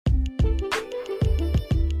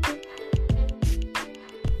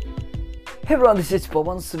Hey everyone, this is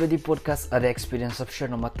Pawan Subedi podcast at the experience of share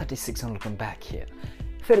number 36 and welcome back here.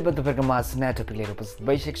 फेरि पनि तपाईहरुको माझ नयाँ topic लिएर उपस्थित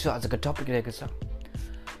भइसकेको छु। आजको टपिक रहेको छ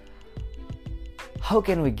How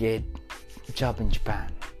can we get job in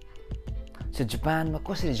Japan? So जापानमा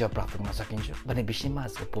कसरी जब प्राप्त गर्न सकिन्छ भन्ने विषयमा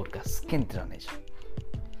आजको पोडकास्ट केन्द्रित रहनेछ।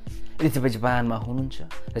 यदि तपाईं जापानमा हुनुहुन्छ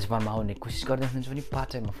र जापानमा आउने कोसिस गर्दै हुनुहुन्छ भने पार्ट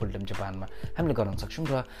टाइम र फुल टाइम जापानमा हामीले गर्न सक्छौं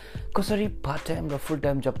र कसरी पार्ट टाइम र फुल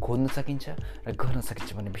टाइम जब खोज्न सकिन्छ र गर्न सकिन्छ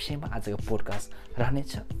भन्ने विषयमा आजको पोडकास्ट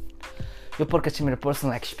रहनेछ। यो पोडकास्ट चाहिँ मेरो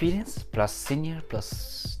personal experience plus senior plus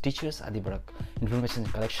teachers आदिबाट information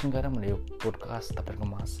collection गरेर मैले यो पोडकास्ट तपाईहरुको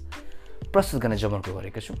माझ प्रस्तुत गर्ने जमर्को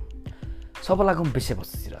गरेको छु। सबैलाई लागौं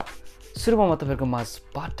विषयवस्तुतिर। सुरुमा म तपाईहरुको माझ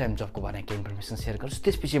पार्ट टाइम जबको बारेमा केही इन्फर्मेसन शेयर गर्छु,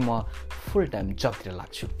 त्यसपछि म फुल टाइम जबतिर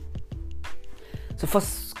लाग्छु। सो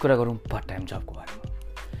फर्स्ट कुरा गरौँ पार्ट टाइम जबको बारेमा।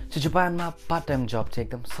 सो जापानमा पार्ट टाइम जब चाहिँ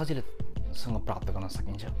एकदम सजिलोसँग प्राप्त गर्न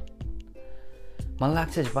सकिन्छ। मलाई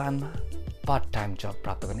लाग्छ जापानमा पार्ट टाइम जब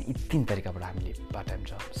प्राप्त गर्ने यी तीन तरिकाबाट हामीले पार्ट टाइम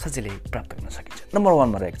जब सजिलै प्राप्त गर्न सकिन्छ। नम्बर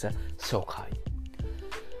 1 मा रहेको छ सोखाइ।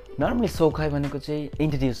 नर्मली सोखाइ भनेको चाहिँ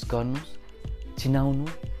इन्ट्रोड्युस गर्नु,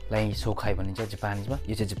 चिनाउनुलाई सोखाइ भनिन्छ जापानिजमा।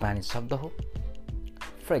 यो चाहिँ जापानी शब्द हो।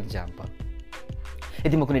 फर एक्जाम्पल,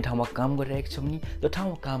 यदि म कुनै ठाउँमा काम गरिरहेको छु भने त्यो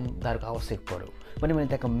ठाउँमा कामदारको आवश्यक पर्यो भने मैले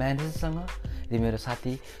त्यहाँको म्यानेजरसँग, यदि मेरो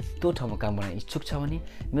साथी त्यो ठाउँमा काम गर्न इच्छुक छ भने,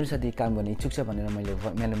 मेरो साथी काम गर्न इच्छुक छ भनेर मैले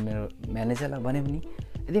मेरो म्यानेजरलाई भने पनि,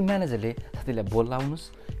 यदि म्यानेजरले साथीलाई बोल्न आउनुहोस्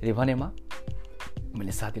यदि भनेमा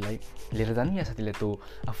मैले साथीलाई लिएर जानु या साथीले त्यो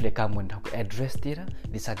आफूले काम गर्ने ठाउँको एड्रेस दिएर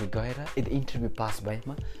यदि साथी गएर यदि इन्टरभ्यू पास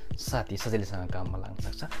भएमा साथी सजिलैसँग काममा लाग्न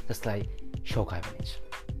सक्छ, जसलाई सोखाइ भनिन्छ,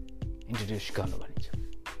 इन्ट्रोड्युस गर्नु भनिन्छ।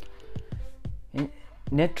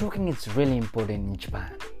 Networking is really important in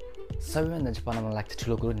Japan. सबैभन्दा जापानमा मलाई लाग्छ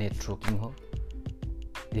ठुलो कुरो नेटवर्किङ हो।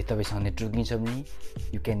 यदि तपाईसँग नेटवर्किङ छ भने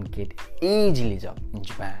you can get easily job in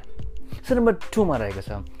Japan. So number 2 मा रहेको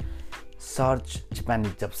छ search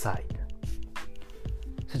Japanese job site.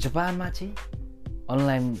 So जापानमा चाहिँ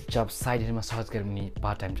अनलाइन जब साइटहरुमा सर्च गरेर पनि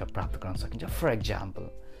पार्ट टाइम जब प्राप्त गर्न सकिन्छ। फर एक्जाम्पल,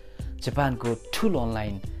 जापानको ठुलो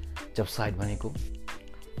अनलाइन जब साइट भनेको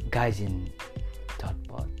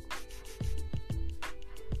gaijin.pod,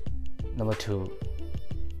 number 2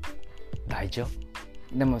 Daijo,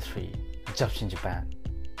 number 3 Jobs in Japan।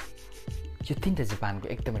 यो तीनटा जापानको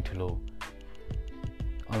एकदमै ठुलो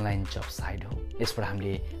अनलाइन जब साइट हो। यसबाट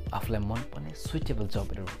हामीले आफूलाई मनपर्ने सुइटेबल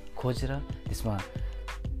जबहरू खोजेर त्यसमा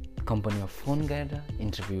कम्पनीमा फोन गरेर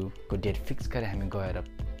इन्टरभ्यूको डेट फिक्स गरेर हामी गएर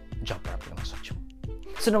जब प्राप्त गर्न सक्छौँ।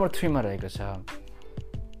 सो नम्बर 3 मा रहेको छ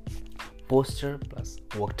poster plus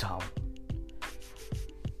work town.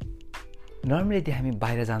 Normally यदि हामी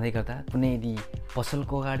बाहिर जाँदै गर्दा कुनै यदि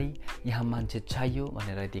पसलको अगाडि यहाँ मान्छे चाहियो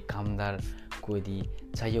भनेर यदि कामदारको यदि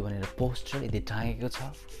चाहियो भनेर पोस्टर यदि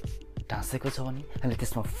टाँसेको छ भने हामीले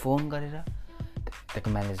त्यसमा फोन गरेर त्यहाँको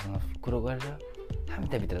म्यानेजरसँग कुरो गरेर हामी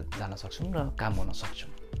त्यहाँभित्र जान सक्छौँ र काम गर्न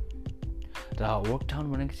सक्छौँ। र वर्क टाउन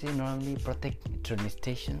भनेको चाहिँ नर्मली प्रत्येक train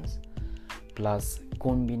stations plus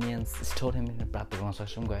convenience store हामी प्राप्त गर्न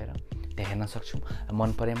सक्छौँ, गएर त्यहाँ हेर्न सक्छौँ।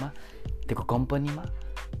 मन परेमा त्यो कम्पनीमा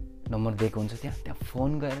नम्बर दिएको हुन्छ, त्यहाँ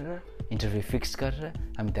फोन गरेर इन्टरभ्यू फिक्स गरेर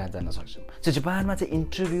हामी त्यहाँ जान सक्छौँ। सो जापानमा चाहिँ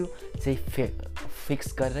इन्टरभ्यू चाहिँ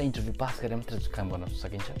फिक्स गरेर इन्टरभ्यू पास गरेर मात्र काम गर्न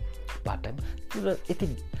सकिन्छ पार्ट टाइम। र यति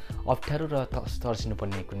अप्ठ्यारो र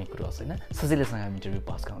तर्सिनुपर्ने कुनै कुरो छैन, सजिलैसँग हामी इन्टरभ्यू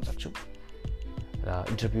पास गर्न सक्छौँ। र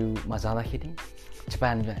इन्टरभ्यूमा जाँदाखेरि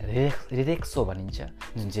जापानमा रिरेक्सो भनिन्छ,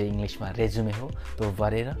 जुन चाहिँ इङ्ग्लिसमा रेजुमे हो, त्यो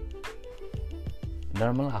भरेर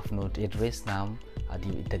नर्मल आफ्नो एड्रेस नाम आदि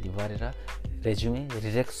इत्यादि भरेर रेजुमे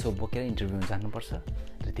रिरेक्सो बोकेर इन्टरभ्यूमा जानुपर्छ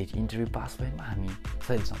र त्यो इन्टरभ्यू पास भएमा हामी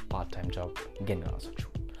सजिलैसँग पार्ट टाइम जब गेन गर्न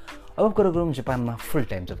सक्छौँ। अब कुरा गरौँ जापानमा फुल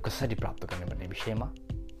टाइम जब कसरी प्राप्त गर्ने भन्ने विषयमा।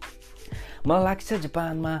 मलाई लाग्छ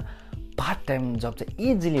जापानमा पार्ट टाइम जब चाहिँ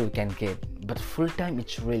easily we can get, but full time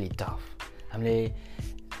it's really tough. हामीले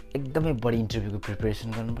एकदमै बढी इन्टरभ्यूको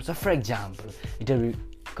प्रिपरेसन गर्नुपर्छ। फर एक्जाम्पल, इन्टरभ्यू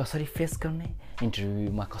कसरी फेस गर्ने,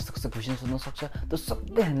 इन्टरभ्यूमा कस्तो कस्तो क्वेसन्स हुन सक्छ, त्यो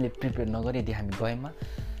सबै हामीले प्रिपेयर नगरी यदि हामी गएमा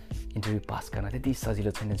इन्टरभ्यू पास गर्न त्यति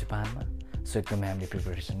सजिलो छैन जापानमा। सो एकदमै हामीले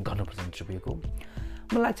प्रिपरेसन गर्नुपर्छ इन्टरभ्यूको।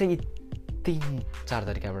 मलाई लाग्छ यी 3-4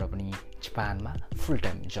 तरिकाबाट पनि जापानमा फुल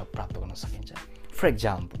टाइम जब प्राप्त गर्न सकिन्छ। फर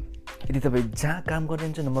एक्जाम्पल, यदि तपाईँ जहाँ काम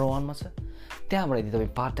गर्नुहुन्छ नम्बर 1 मा छ, त्यहाँबाट यदि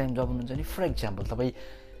तपाईँ पार्ट टाइम जब हुनुहुन्छ भने, फर एक्जाम्पल तपाईँ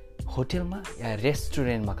होटलमा या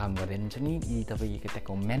रेस्टुरेन्टमा काम गरिरहनुहुन्छ नि, यदि तपाईँ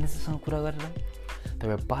त्यहाँको म्यानेजरसँग कुरा गरेर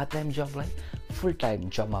तपाईँ पार्ट टाइम जबलाई फुल टाइम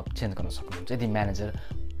जबमा चेन्ज गर्न सक्नुहुन्छ यदि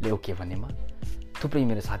म्यानेजरले ओके भनेमा। थुप्रै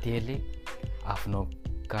मेरो साथीहरूले आफ्नो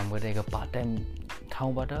काम गरिरहेको पार्ट टाइम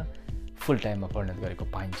ठाउँबाट फुल टाइममा परिणत गरेको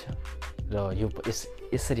पाइन्छ र यो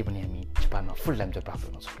यसरी पनि हामी जापानमा फुल टाइम जब प्राप्त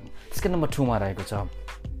गर्न सक्छौँ। त्यसको नम्बर 2 मा रहेको छ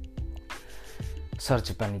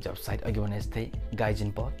सर्च जापानी जब साइट। अघि भने जस्तै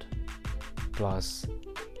गाइजिन पट, plus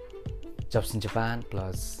jobs in Japan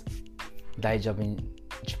plus die job in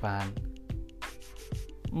Japan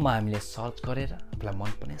मा हामीले सर्च गरेर आफूलाई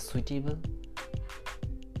मनपर्ने सुइटेबल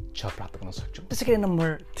जब प्राप्त गर्न सक्छौँ। त्यसै गरी नम्बर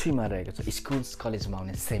 3 मा रहेको छ स्कुल्स कलेजमा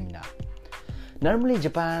आउने सेमिनार। नर्मली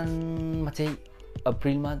जापानमा चाहिँ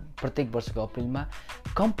अप्रिलमा प्रत्येक वर्षको अप्रिलमा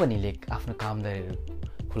कम्पनीले आफ्नो कामदारहरू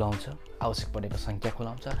खुलाउँछ, आवश्यक परेको सङ्ख्या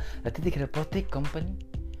खुलाउँछ र त्यतिखेर प्रत्येक कम्पनी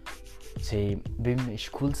चाहिँ विभिन्न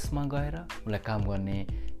स्कुल्समा गएर उनलाई काम गर्ने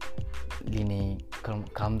लिने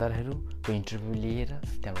कामदारहरूको इन्टरभ्यू लिएर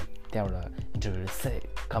त्यहाँबाट इन्टरभ्यू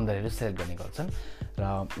कामदारहरू सेलेक्ट गर्ने गर्छन् र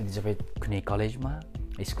जब कुनै कलेजमा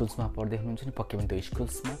स्कुल्समा पढ्दै हुनुहुन्छ नि पक्कै पनि त्यो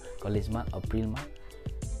स्कुल्समा कलेजमा अप्रिलमा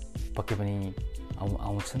पक्कै पनि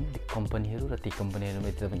आउँछन् ती कम्पनीहरू र ती कम्पनीहरूमा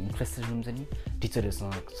यदि तपाईँ इन्ट्रेस्टेड हुनुहुन्छ नि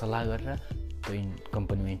टिचरहरूसँग सल्लाह गरेर त्यो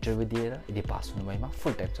कम्पनीमा इन्टरभ्यू दिएर यदि पास हुनुभएमा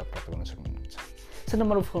फुल टाइम जब प्राप्त गर्न सक्नुहुन्छ। सो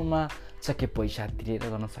नम्बर 4 मा के पैसा तिरेर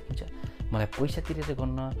गर्न सकिन्छ। मलाई पैसा तिरेर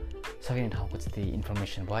गर्न सकिने ठाउँको चाहिँ त्यही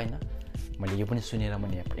इन्फर्मेसन भएन, मैले यो पनि सुनेर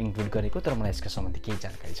मैले इन्क्लुड गरेको, तर मलाई यसका सम्बन्धी केही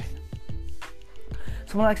जानकारी छैन।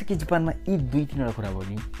 सो मलाई लाग्छ कि जापानमा यी 2-3वटा कुरा भयो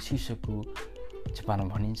नि शीर्षकको जापानमा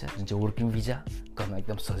भनिन्छ जुन चाहिँ वर्किङ भिजा गर्न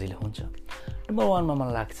एकदम सजिलो हुन्छ। नम्बर 1 मा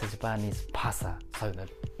मलाई लाग्छ जापानिज भाषा सबैभन्दा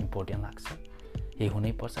इम्पोर्टेन्ट लाग्छ, यही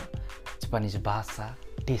हुनैपर्छ। जापानिज भाषा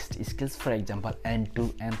test skills for example N2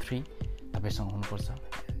 N3 तपाईँसँग हुनुपर्छ।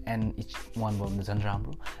 N1 भयो भने झन्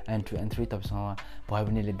राम्रो, N2 N3 तपाईँसँग भयो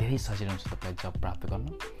भने धेरै सजिलो हुन्छ तपाईँलाई जब प्राप्त गर्न।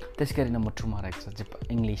 त्यसै गरी नम्बर 2 मा रहेको छ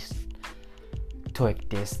इङ्ग्लिस TOEIC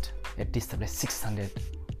टेस्ट, एटलिस्ट तपाईँले 600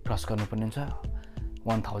 क्रस गर्नुपर्ने हुन्छ।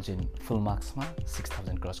 1000 फुल मार्क्समा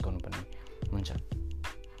 6000 क्रस गर्नुपर्ने हुन्छ।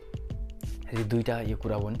 यदि दुईवटा यो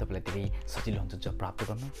कुरा हो भने तपाईँलाई धेरै सजिलो हुन्छ जब प्राप्त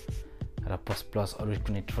गर्न र प्लस अरू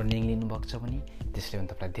कुनै ट्रेनिङ लिनुभएको छ भने त्यसले पनि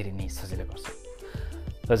तपाईँलाई धेरै नै सजिलो गर्छ।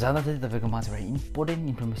 र जाँदाखेरि तपाईँकोमा चाहिँ एउटा इम्पोर्टेन्ट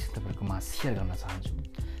इन्फर्मेसन तपाईँकोमा सेयर गर्न चाहन्छु।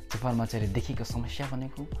 जापानमा चाहिँ देखेको समस्या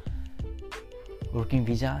भनेको वर्किङ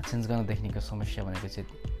भिजा चेन्ज गर्न देखिनेको समस्या भनेको चाहिँ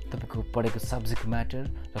तपाईँको पढेको सब्जेक्ट म्याटर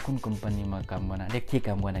र कुन कम्पनीमा काम गर्न र के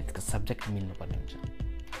काम गर्न त्यसको सब्जेक्ट मिल्नुपर्ने हुन्छ।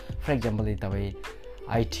 फर इक्जाम्पल यदि तपाईँ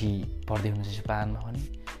आइटी पढ्दै हुनुहुन्छ जापानमा भने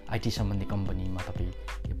आइटी सम्बन्धी कम्पनीमा तपाईँ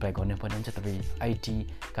एप्लाई गर्नुपर्ने हुन्छ। तपाईँ आइटी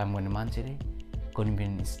काम गर्ने मान्छेले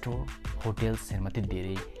कन्भिनियन्स स्टोर होटेल्सहरूमा त्यति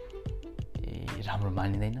धेरै राम्रो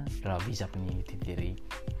मानिँदैन र भिजा पनि त्यति धेरै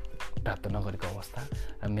प्राप्त नगरेको अवस्था।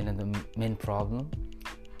 र मेन प्रब्लम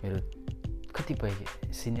मेरो कतिपय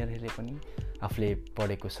सिनियरहरूले पनि आफूले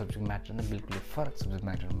पढेको सब्जेक्ट म्याटरमा बिल्कुलै फरक सब्जेक्ट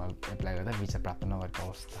म्याटरमा एप्लाई गर्दा भिजा प्राप्त नगरेको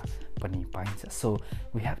अवस्था पनि पाइन्छ। So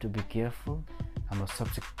we have to be careful, हाम्रो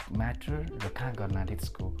सब्जेक्ट म्याटर र कहाँ गर्न आँटे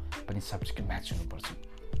त्यसको पनि सब्जेक्ट म्याच हुनुपर्छ।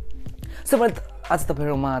 सो मैले आज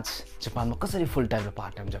तपाईँहरूमा जापानमा कसरी फुल टाइम र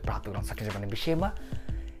पार्ट टाइम जब प्राप्त गर्न सकिन्छ भन्ने विषयमा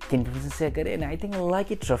इन्फर्मेसन सेयर गरेँ and I think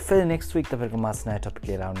like it. र फेरि नेक्स्ट विक तपाईँहरूको माझ नयाँ टपिक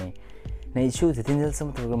लिएर आउने नै छु।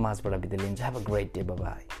 त्यतिन्जेलसम्म तपाईँको माझबाट बिदा लिन्छ। Have a great day, bye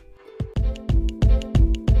by.